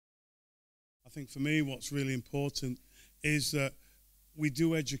think for me what's really important is that we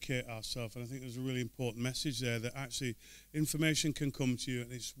do educate ourselves, and I think there's a really important message there that actually information can come to you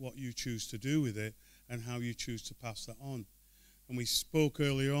and it's what you choose to do with it and how you choose to pass that on. And we spoke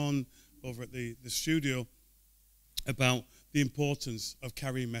earlier on over at the studio about the importance of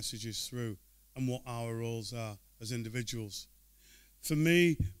carrying messages through and what our roles are as individuals. For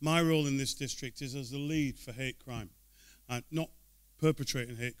me, my role in this district is as the lead for hate crime, and not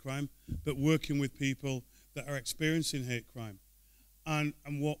perpetrating hate crime, but working with people that are experiencing hate crime. And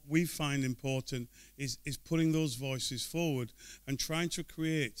what we find important is putting those voices forward and trying to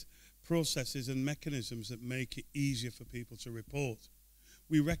create processes and mechanisms that make it easier for people to report.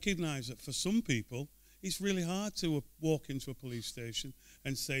 We recognize that for some people, it's really hard to walk into a police station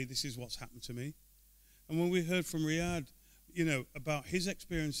and say, this is what's happened to me. And when we heard from Riyadh, you know, about his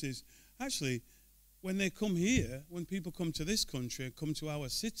experiences, actually, when they come here, when people come to this country and come to our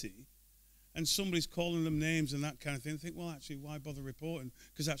city, and somebody's calling them names and that kind of thing, they think, well, actually, why bother reporting?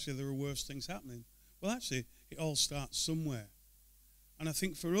 Because actually there are worse things happening. Well, actually, it all starts somewhere. And I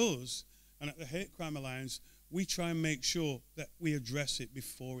think for us, and at the Hate Crime Alliance, we try and make sure that we address it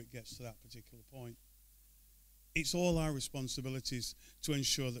before it gets to that particular point. It's all our responsibilities to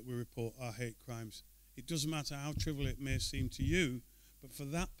ensure that we report our hate crimes. It doesn't matter how trivial it may seem to you, but for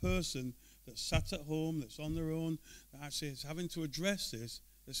that person that's sat at home, that's on their own, that actually is having to address this,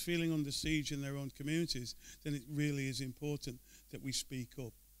 that's feeling under siege in their own communities, then it really is important that we speak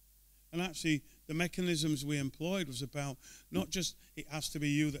up. And actually, the mechanisms we employed was about not just it has to be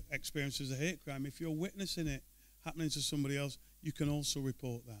you that experiences a hate crime. If you're witnessing it happening to somebody else, you can also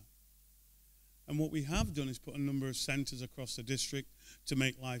report that. And what we have done is put a number of centres across the district to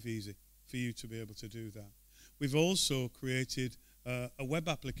make life easy for you to be able to do that. We've also created a web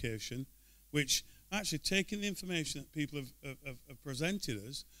application which actually taking the information that people have presented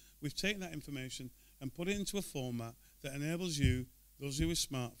us, we've taken that information and put it into a format that enables you, those of you with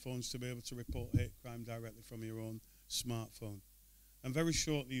smartphones, to be able to report hate crime directly from your own smartphone. And very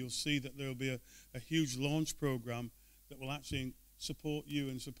shortly you'll see that there will be a huge launch program that will actually support you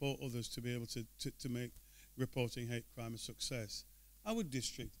and support others to be able to make reporting hate crime a success. Our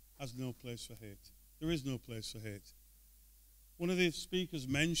district has no place for hate. There is no place for hate. One of the speakers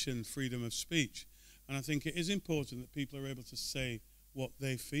mentioned freedom of speech, and I think it is important that people are able to say what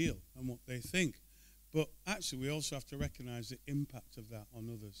they feel and what they think. But actually, we also have to recognize the impact of that on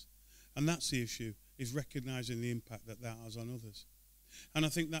others. And that's the issue, is recognizing the impact that that has on others. And I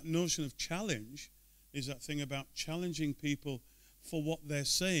think that notion of challenge is that thing about challenging people for what they're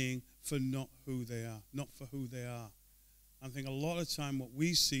saying, for not who they are, not for who they are. I think a lot of time what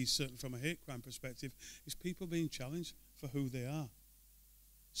we see, certainly from a hate crime perspective, is people being challenged for who they are.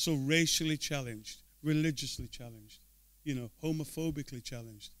 So racially challenged, religiously challenged, you know, homophobically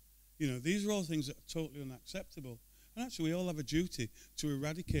challenged. You know, these are all things that are totally unacceptable. And actually we all have a duty to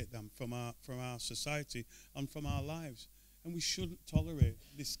eradicate them from our society and from our lives. And we shouldn't tolerate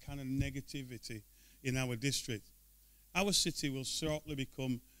this kind of negativity in our district. Our city will shortly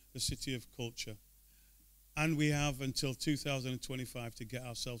become the city of culture. And we have until 2025 to get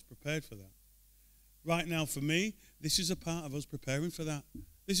ourselves prepared for that. Right now, for me, this is a part of us preparing for that.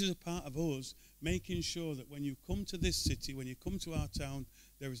 This is a part of us making sure that when you come to this city, when you come to our town,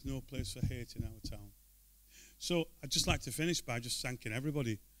 there is no place for hate in our town. So I'd just like to finish by just thanking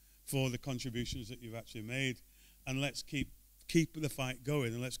everybody for the contributions that you've actually made. And let's keep the fight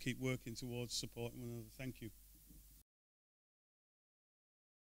going, and let's keep working towards supporting one another. Thank you.